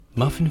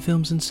Muffin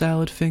Films and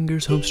Salad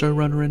Fingers, Homestar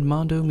Runner and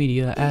Mondo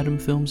Media, Atom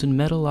Films and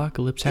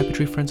Metalocalypse, Happy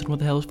Tree Friends, and What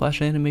the Hell is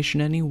Flash Animation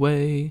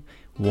Anyway?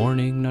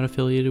 Warning, not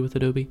affiliated with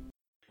Adobe.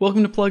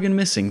 Welcome to Plug and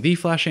Missing, the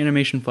Flash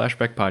Animation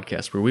Flashback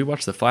podcast, where we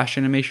watch the Flash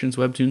animations,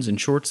 webtoons, and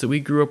shorts that we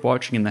grew up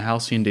watching in the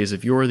halcyon days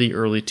of yore, the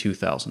early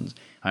 2000s.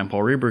 I'm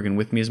Paul Reberg, and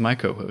with me is my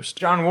co-host,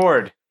 John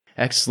Ward.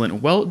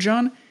 Excellent. Well,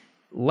 John,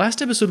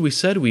 last episode we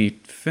said we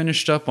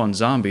finished up on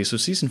zombies, so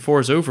season 4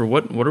 is over.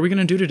 What are we going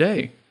to do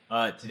today?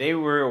 Today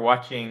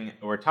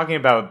we're talking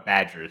about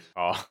Badgers,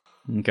 Paul.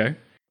 Okay.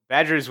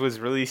 Badgers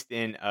was released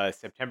in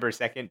September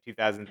 2nd,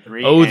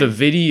 2003. Oh, the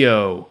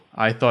video.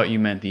 I thought you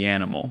meant the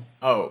animal.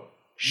 Oh,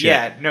 shit.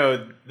 Yeah,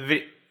 no, the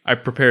video. I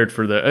prepared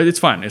for the... It's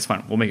fine.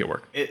 We'll make it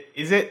work.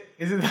 Is it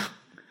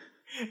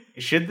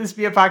should this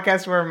be a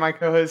podcast where my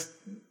co-host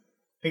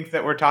thinks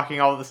that we're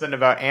talking all of a sudden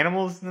about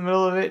animals in the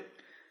middle of it?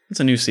 It's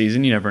a new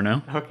season. You never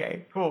know.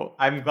 Okay, cool.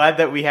 I'm glad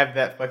that we have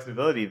that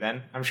flexibility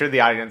then. I'm sure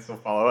the audience will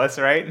follow us,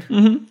 right?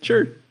 Mm-hmm.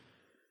 Sure.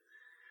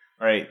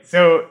 All right.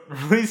 So,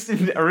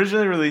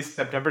 originally released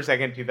September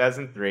 2nd,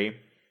 2003.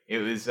 It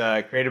was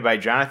created by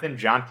Jonathan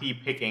Jonty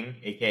Picking,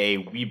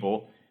 a.k.a.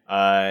 Weeble,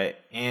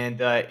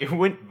 and it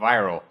went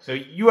viral. So,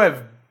 you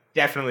have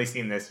definitely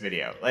seen this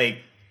video.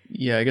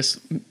 Yeah, I guess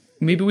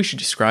maybe we should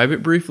describe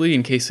it briefly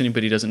in case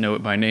anybody doesn't know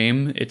it by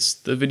name. It's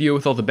the video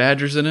with all the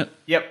badgers in it.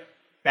 Yep.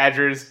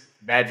 Badgers.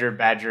 Badger,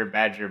 badger,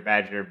 badger,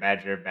 badger,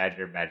 badger,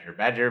 badger, badger,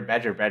 badger,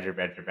 badger, badger,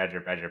 badger, badger,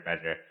 badger,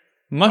 badger.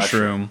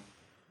 Mushroom.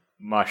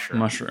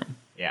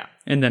 Yeah.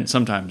 And then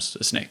sometimes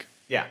a snake.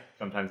 Yeah,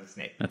 sometimes a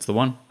snake. That's the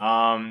one.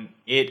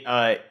 It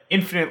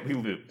infinitely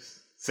loops.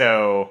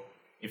 So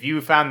if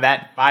you found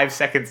that 5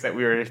 seconds that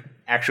we were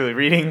actually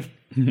reading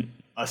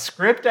a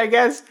script, I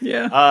guess,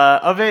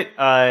 of it,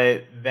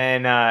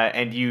 then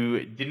and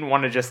you didn't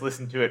want to just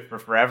listen to it for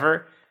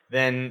forever,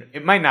 then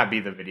it might not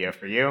be the video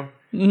for you.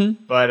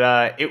 Mm-hmm.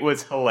 But it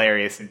was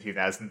hilarious in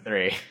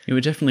 2003.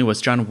 It definitely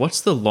was. John,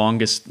 what's the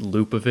longest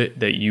loop of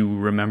it that you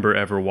remember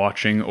ever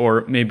watching,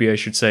 or maybe I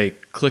should say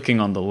clicking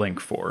on the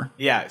link for?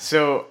 Yeah,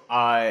 so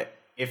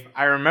if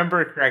I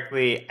remember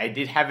correctly, I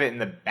did have it in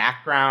the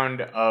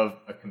background of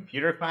a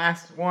computer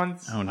class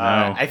once. Oh, no.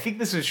 I think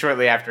this was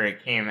shortly after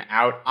it came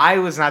out. I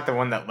was not the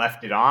one that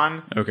left it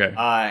on. Okay.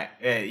 I'm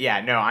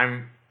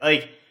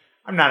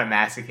not a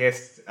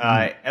masochist,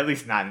 at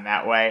least not in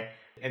that way.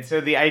 And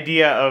so the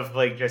idea of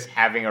just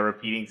having a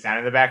repeating sound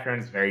in the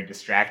background is very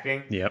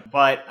distracting. Yep.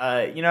 But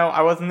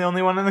I wasn't the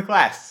only one in the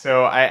class,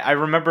 so I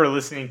remember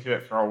listening to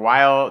it for a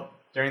while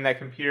during that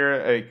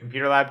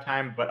computer lab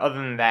time. But other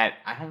than that,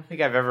 I don't think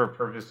I've ever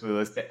purposely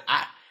listened.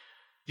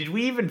 Did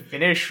we even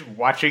finish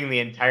watching the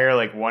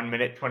entire 1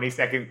 minute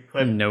 20-second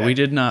clip? No, we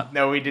did not.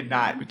 No, we did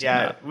not.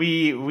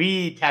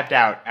 We tapped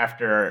out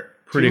after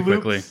pretty two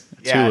quickly. Loops.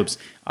 Two loops.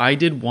 I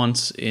did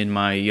once in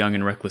my young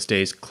and reckless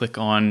days click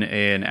on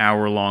an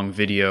hour-long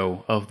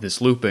video of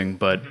this looping,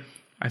 but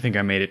I think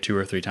I made it 2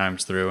 or 3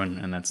 times through,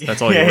 and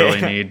that's all you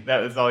really need. That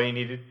was all you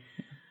needed.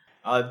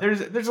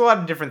 There's a lot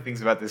of different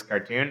things about this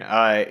cartoon.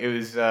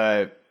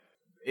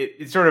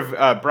 It sort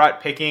of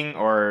brought Picking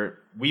or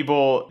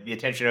Weeble the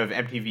attention of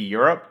MTV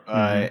Europe,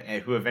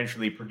 who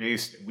eventually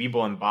produced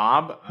Weeble and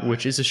Bob,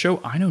 which is a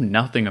show I know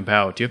nothing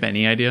about. Do you have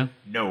any idea?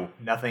 No,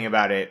 nothing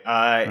about it.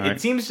 Right.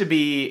 It seems to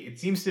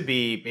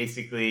be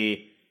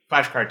basically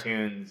Flash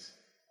cartoons,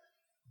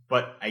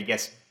 but I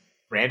guess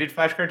branded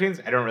Flash cartoons.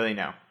 I don't really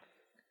know.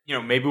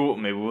 Maybe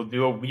we'll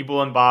do a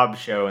Weeble and Bob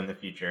show in the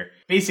future.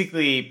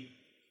 Basically,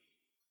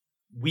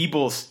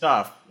 Weeble's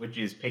stuff, which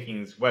is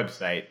Picking's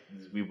website,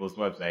 this is Weeble's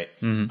website.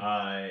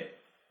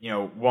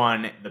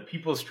 Won the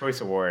People's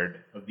Choice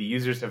Award of the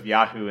users of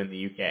Yahoo in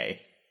the UK.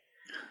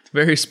 It's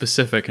very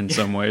specific in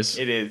some ways.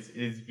 It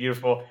is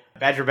beautiful.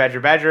 Badger,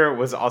 Badger, Badger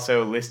was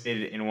also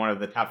listed in one of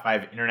the top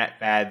 5 internet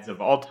fads of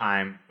all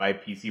time by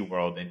PC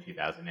World in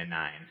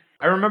 2009.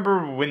 I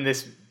remember when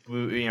this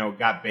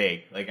got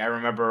big. I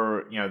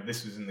remember,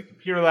 this was in the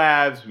computer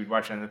labs. We'd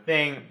watch it on the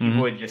thing.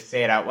 People would just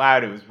say it out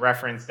loud. It was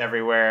referenced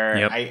everywhere.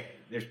 Yep.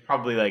 There's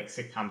probably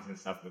sitcoms and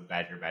stuff with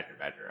Badger, Badger,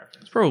 Badger reference.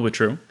 It's probably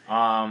true.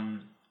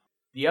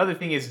 The other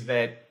thing is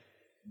that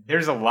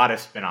there's a lot of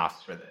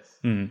spin-offs for this.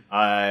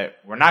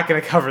 We're not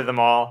going to cover them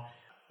all.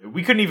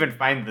 We couldn't even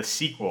find the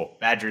sequel,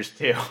 Badgers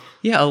 2.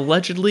 Yeah,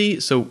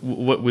 allegedly. So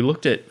what we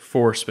looked at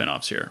 4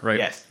 spin-offs here, right?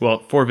 Yes. Well,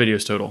 4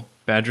 videos total.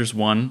 Badgers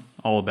 1,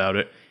 all about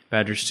it.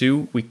 Badgers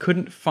 2, we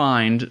couldn't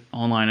find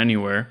online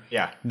anywhere.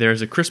 Yeah.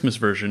 There's a Christmas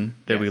version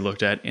that we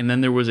looked at, and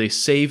then there was a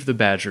Save the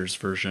Badgers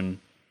version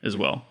as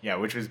well. Yeah,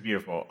 which was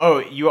beautiful. Oh,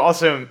 you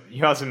also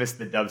missed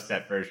the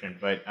dubstep version,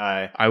 but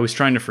I was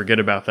trying to forget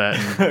about that.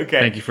 And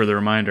okay. Thank you for the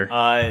reminder.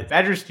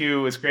 Badgers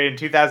 2 was created in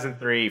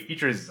 2003.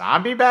 Features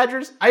zombie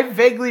badgers. I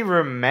vaguely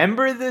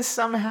remember this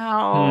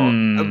somehow,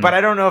 but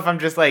I don't know if I'm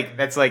just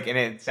that's an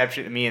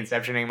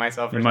inceptioning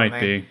myself or it something. Might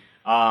be.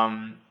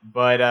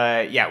 But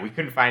we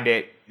couldn't find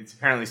it. It's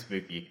apparently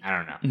spooky. I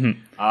don't know.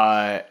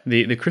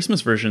 The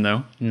Christmas version,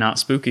 though, not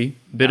spooky.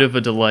 Bit of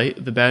a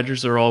delight. The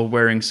Badgers are all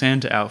wearing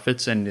Santa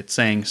outfits, and it's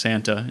saying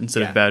Santa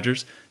instead of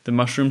Badgers. The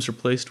mushrooms are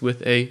placed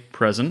with a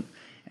present,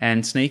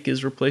 and snake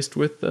is replaced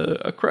with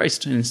a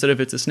Christ. And instead of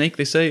it's a snake,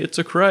 they say it's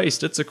a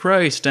Christ, it's a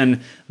Christ.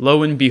 And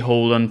lo and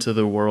behold unto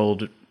the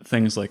world,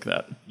 things like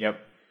that. Yep.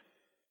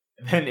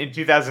 Then in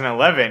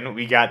 2011,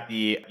 we got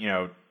the,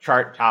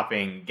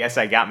 chart-topping Guess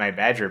I Got My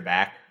Badger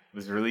Back. It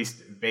was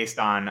released based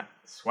on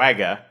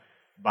Swagga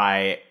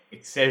by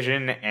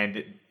Excision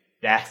and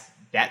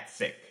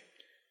Datsik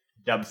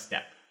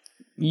Dubstep.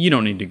 You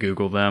don't need to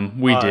Google them.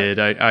 We did.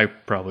 I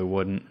probably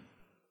wouldn't.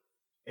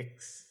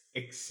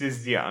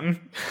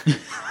 Excision.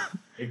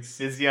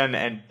 Excision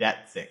and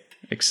Datsik.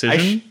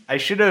 Excision? I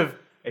should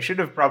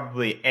have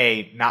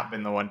probably not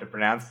been the one to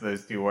pronounce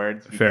those two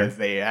words because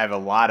they have a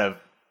lot of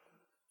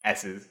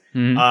S's.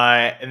 Mm-hmm.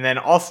 And then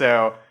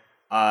also,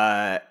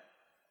 I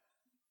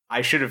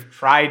should have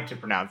tried to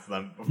pronounce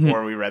them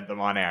before we read them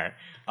on air.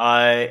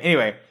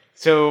 Anyway,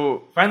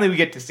 so finally we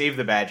get to Save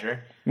the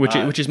Badger.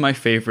 Which is my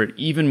favorite,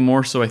 even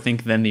more so I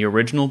think than the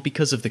original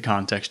because of the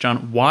context.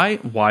 John, why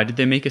did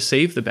they make a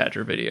Save the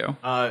Badger video?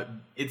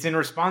 It's in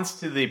response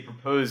to the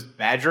proposed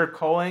badger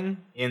culling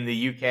in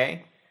the UK.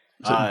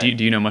 So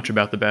do you know much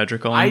about the badger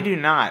culling? I do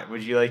not.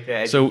 Would you like to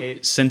educate?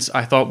 So since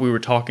I thought we were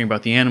talking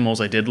about the animals,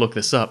 I did look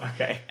this up.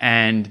 Okay.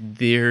 And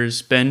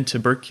there's been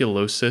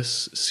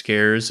tuberculosis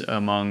scares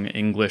among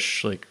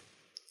English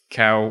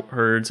cow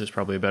herds. There's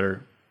probably a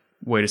better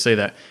way to say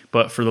that,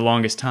 but for the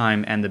longest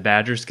time, and the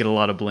badgers get a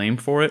lot of blame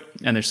for it,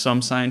 and there's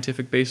some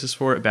scientific basis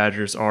for it.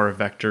 Badgers are a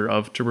vector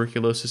of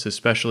tuberculosis,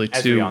 especially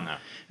as we all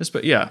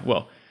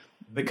know.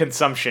 The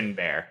consumption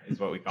bear is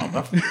what we call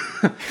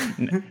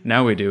them.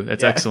 Now we do.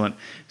 That's excellent.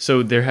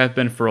 So there have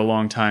been for a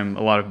long time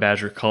a lot of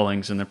badger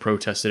cullings, and they're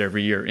protested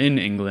every year in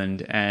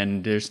England,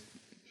 and there's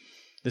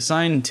the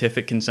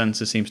scientific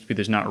consensus seems to be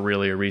there's not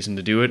really a reason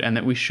to do it, and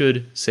that we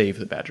should save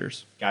the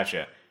badgers.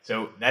 Gotcha.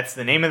 So that's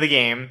the name of the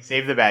game,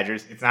 Save the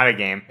Badgers. It's not a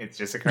game, it's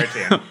just a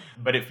cartoon.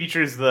 But it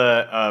features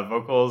the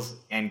vocals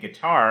and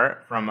guitar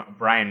from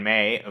Brian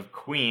May of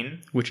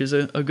Queen. Which is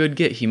a good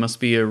get. He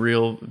must be a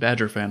real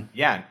Badger fan.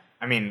 Yeah,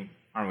 I mean,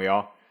 aren't we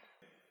all?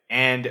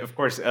 And, of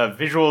course,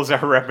 visuals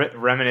are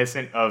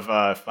reminiscent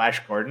of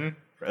Flash Gordon,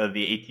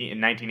 the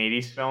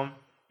 1980s film.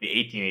 The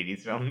 1880s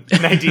film.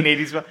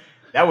 1980s film.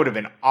 That would have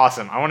been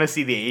awesome. I want to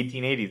see the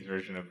 1880s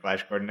version of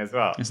Flash Gordon as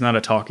well. It's not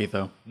a talkie,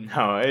 though.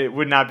 No, it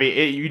would not be.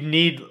 You'd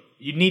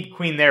need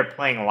Queen there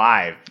playing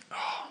live.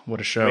 Oh, what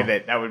a show. With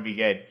it. That would be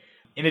good.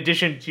 In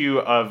addition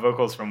to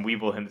vocals from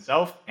Weeble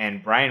himself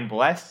and Brian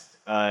Blessed,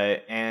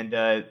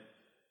 and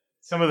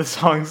some of the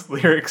song's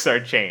lyrics are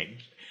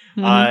changed.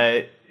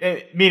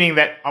 Mm-hmm. Meaning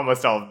that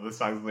almost all of the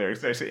song's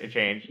lyrics are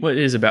changed. Well, it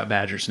is about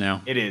badgers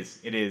now. It is.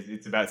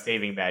 It's about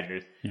saving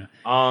badgers. Yeah.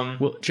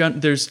 Well,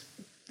 John, there's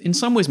in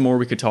some ways more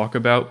we could talk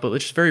about, but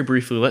let's just very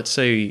briefly, let's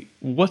say,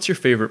 what's your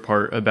favorite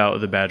part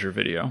about the Badger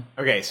video?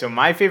 Okay, so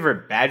my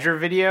favorite Badger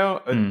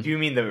video, do you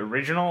mean the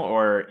original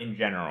or in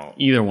general?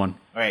 Either one.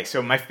 Okay,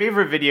 so my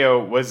favorite video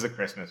was the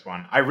Christmas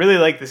one. I really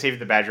like the Save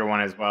the Badger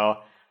one as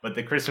well, but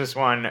the Christmas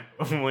one,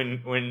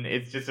 when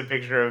it's just a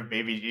picture of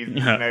baby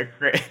Jesus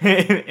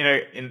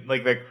in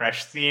like the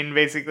creche scene,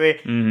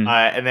 basically,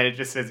 and then it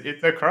just says,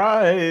 "It's a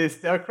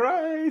Christ, a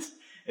Christ."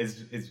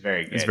 Is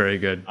very good. It's very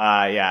good.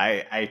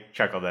 I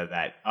chuckled at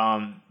that.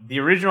 The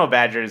original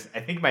Badgers, I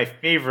think my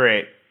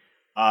favorite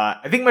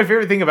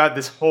thing about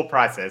this whole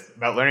process,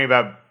 about learning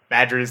about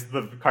Badgers,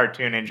 the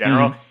cartoon in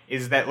general,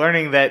 is that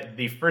learning that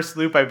the first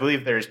loop, I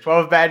believe there's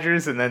 12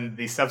 Badgers, and then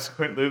the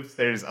subsequent loops,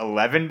 there's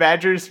 11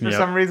 Badgers for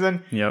some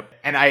reason. Yep.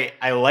 And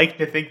I like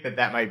to think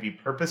that might be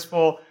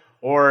purposeful,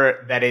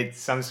 or that it's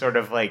some sort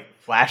of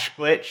flash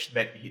glitch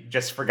that he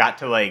just forgot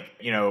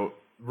to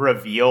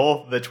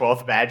reveal the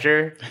 12th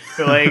Badger.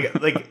 So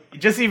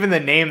just even the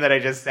name that I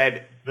just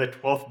said, the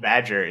 12th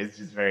Badger, is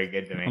just very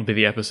good to me. It'll be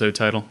the episode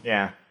title.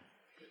 Yeah.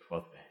 The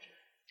 12th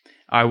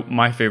Badger.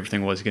 My favorite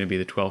thing was going to be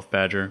the 12th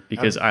Badger,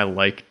 because I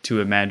like to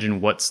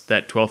imagine what's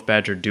that 12th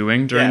Badger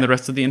doing during the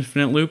rest of the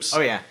infinite loops. Oh,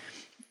 yeah.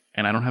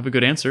 And I don't have a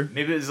good answer.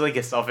 Maybe it was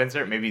a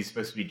self-insert. Maybe he's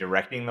supposed to be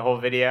directing the whole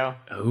video.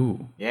 Oh.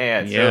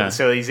 Yeah.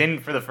 So he's in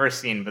for the first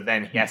scene, but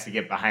then he has to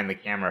get behind the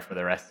camera for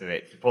the rest of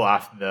it to pull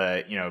off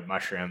the,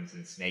 mushrooms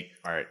and snake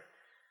part.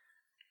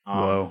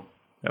 Whoa.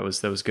 That was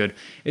good.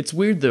 It's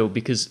weird, though,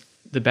 because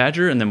the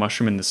badger and the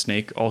mushroom and the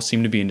snake all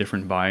seem to be in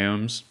different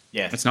biomes.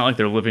 Yes. It's not like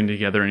they're living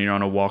together and you're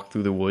on a walk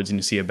through the woods and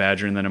you see a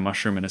badger and then a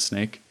mushroom and a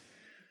snake.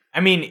 I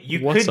mean,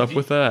 what's up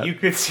with that? You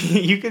could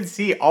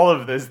see all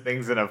of those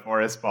things in a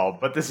forest ball,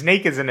 but the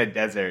snake is in a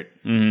desert.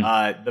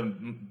 Mm-hmm. The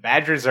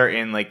badgers are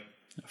in a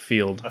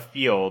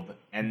field,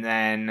 and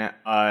then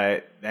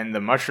the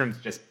mushrooms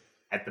just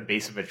at the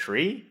base of a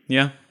tree.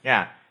 Yeah.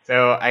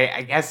 So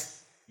I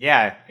guess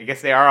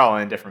they are all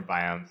in different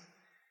biomes.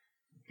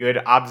 Good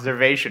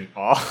observation,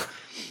 Paul.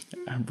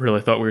 I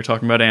really thought we were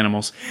talking about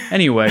animals.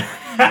 Anyway,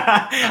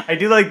 I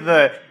do like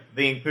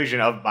the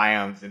inclusion of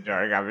biomes into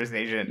our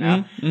conversation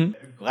now. Mm-hmm.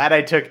 Glad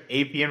I took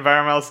AP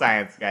Environmental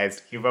Science,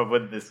 guys. Keep up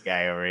with this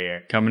guy over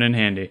here. Coming in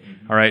handy.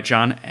 Mm-hmm. All right,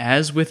 John,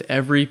 as with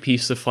every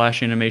piece of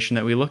Flash animation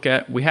that we look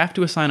at, we have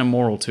to assign a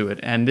moral to it,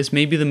 and this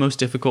may be the most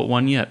difficult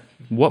one yet.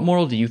 What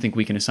moral do you think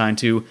we can assign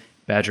to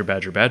Badger,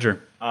 Badger,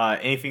 Badger.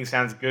 Anything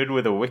sounds good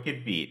with a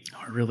wicked beat.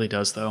 Oh, it really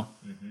does, though.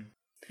 Mm-hmm.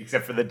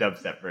 Except for the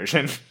dubstep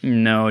version.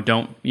 No,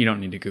 you don't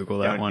need to Google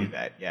that one. Don't do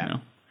that, yeah.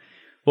 No.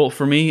 Well,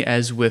 for me,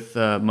 as with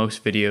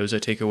most videos, I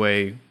take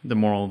away the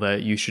moral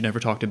that you should never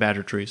talk to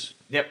badger trees.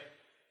 Yep.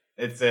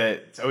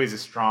 It's always a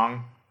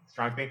strong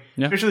thing.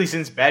 Yeah. Especially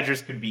since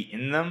badgers could be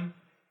in them,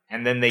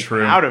 and then they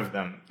True. come out of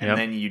them, and Yep.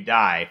 then you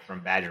die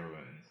from badger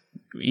wounds.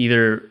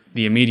 Either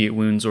the immediate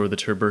wounds or the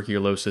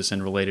tuberculosis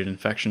and related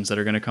infections that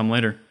are going to come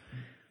later.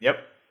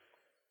 Yep.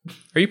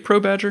 Are you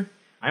pro-badger?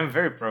 I'm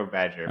very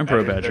pro-badger. I'm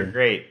pro-badger. They're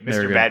great.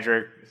 They're Mr. good.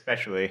 Badger,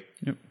 especially.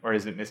 Yep. Or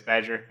is it Miss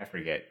Badger? I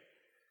forget.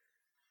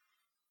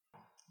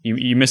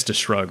 You missed a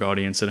shrug,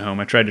 audience at home.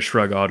 I tried to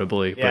shrug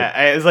audibly. Yeah,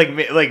 it was like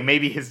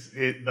maybe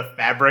the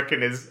fabric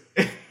and his...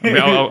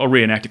 I'll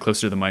reenact it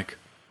closer to the mic.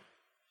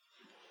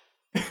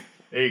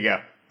 There you go.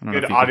 I don't know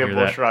Good if you can hear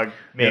audible that. shrug.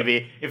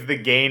 Maybe if the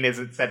gain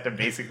isn't set to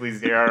basically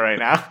 0 right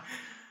now.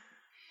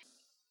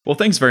 Well,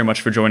 thanks very much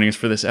for joining us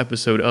for this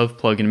episode of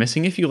Plug and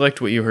Missing. If you liked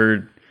what you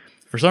heard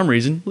for some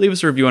reason, leave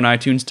us a review on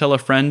iTunes. Tell a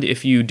friend.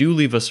 If you do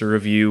leave us a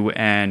review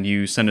and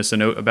you send us a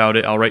note about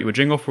it, I'll write you a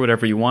jingle for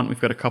whatever you want. We've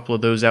got a couple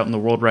of those out in the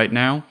world right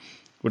now,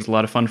 which is a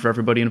lot of fun for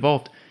everybody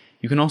involved.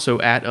 You can also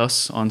 @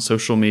 us on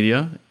social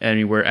media,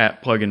 anywhere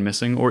 @ Plug and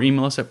Missing, or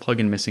email us at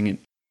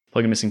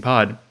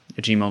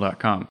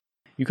plugandmissingpod@gmail.com.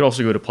 You could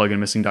also go to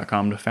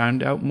plugandmissing.com to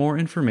find out more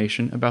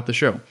information about the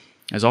show.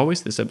 As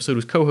always, this episode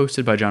was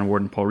co-hosted by John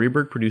Ward and Paul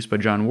Reberg, produced by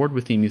John Ward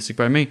with theme music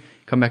by me.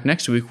 Come back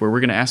next week where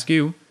we're going to ask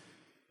you,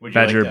 Would you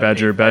Badger, like to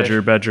Badger, update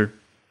Badger, Badger,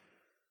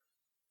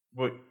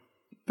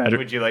 Badger,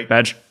 Would you like...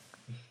 Badge.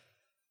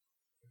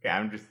 Okay,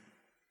 I'm just...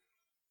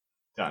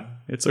 done.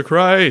 It's a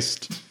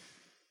Christ.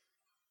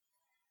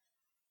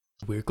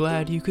 We're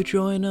glad you could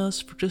join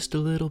us for just a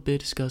little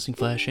bit discussing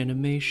Flash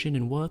animation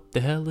and what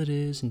the hell it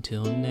is.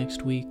 Until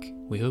next week,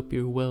 we hope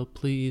you're well.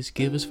 Please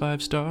give us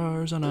 5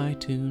 stars on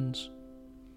iTunes.